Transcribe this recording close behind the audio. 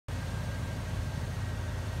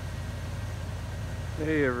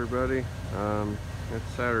Hey everybody,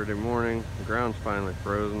 it's Saturday morning. The ground's finally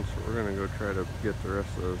frozen, so we're gonna go try to get the rest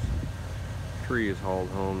of those trees hauled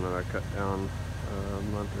home that I cut down a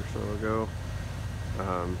month or so ago.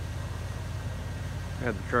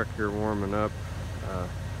 Had the truck here warming up.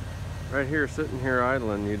 Right here, sitting here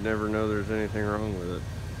idling, you'd never know there's anything wrong with it.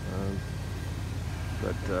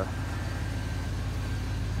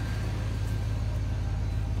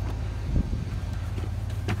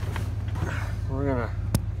 We're gonna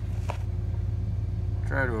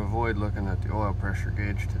try to avoid looking at the oil pressure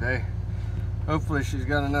gauge today. Hopefully she's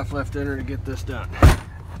got enough left in her to get this done.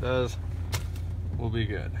 If it does, we'll be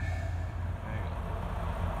good.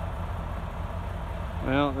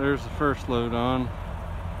 Well, there's the first load on.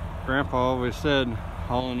 Grandpa always said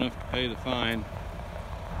haul enough to pay the fine.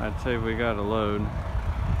 I'd say we got a load. I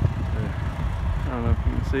don't know if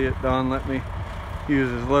you can see it. Don let me use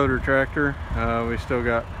his loader tractor. We still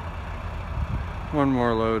got one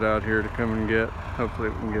more load out here to come and get. Hopefully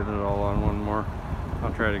we can get it all on one more.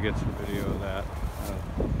 I'll try to get some video of that.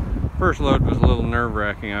 First load was a little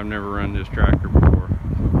nerve-wracking. I've never run this tractor before.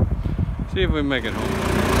 So, see if we can make it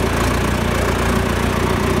home.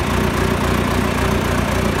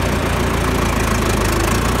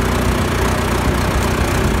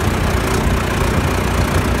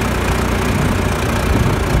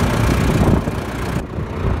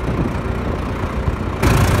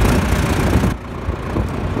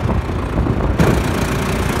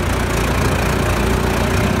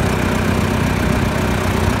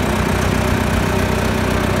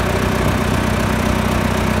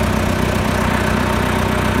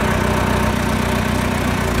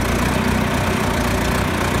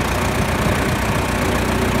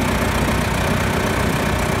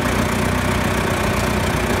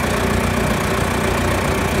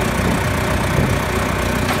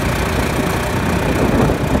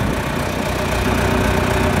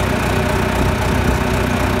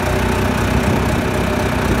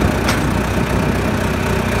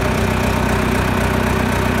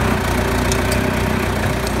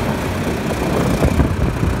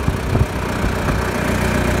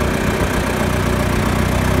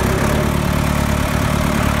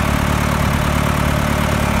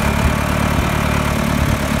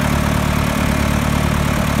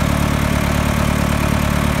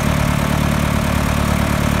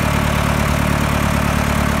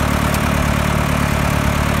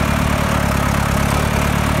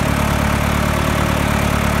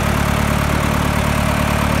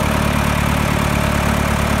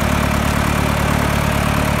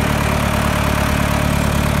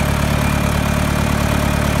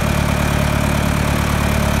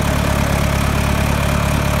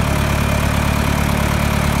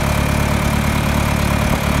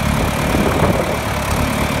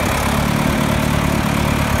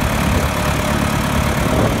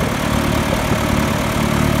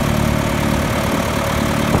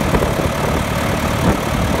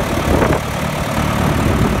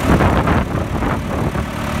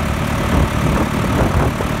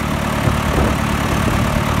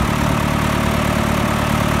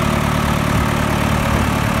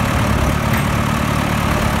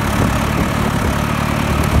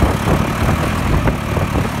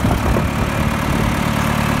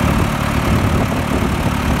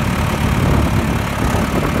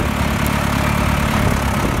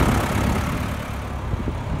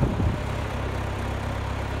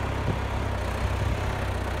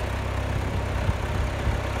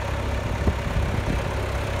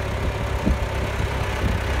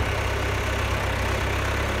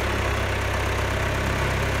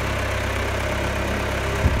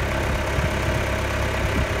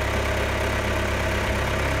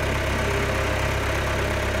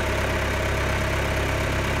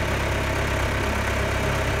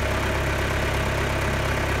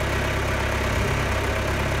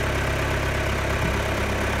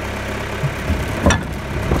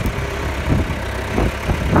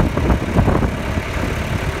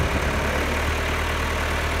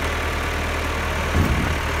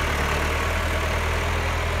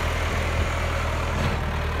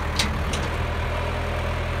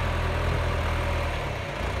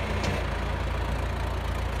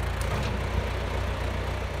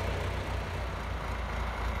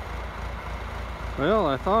 Well,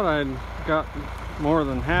 I thought I'd got more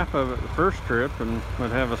than half of it the first trip and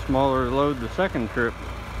would have a smaller load the second trip.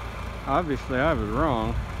 Obviously I was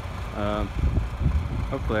wrong.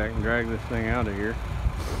 Hopefully I can drag this thing out of here.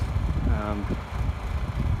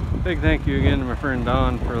 Big thank you again to my friend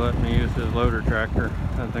Don for letting me use his loader tractor.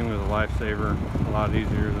 That thing was a lifesaver, a lot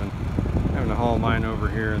easier than having to haul mine over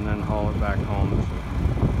here and then haul it back home.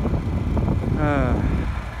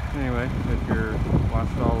 So, anyway. anyway, if you're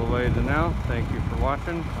watched all the way to now, thank you for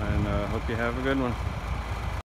watching, and hope you have a good one.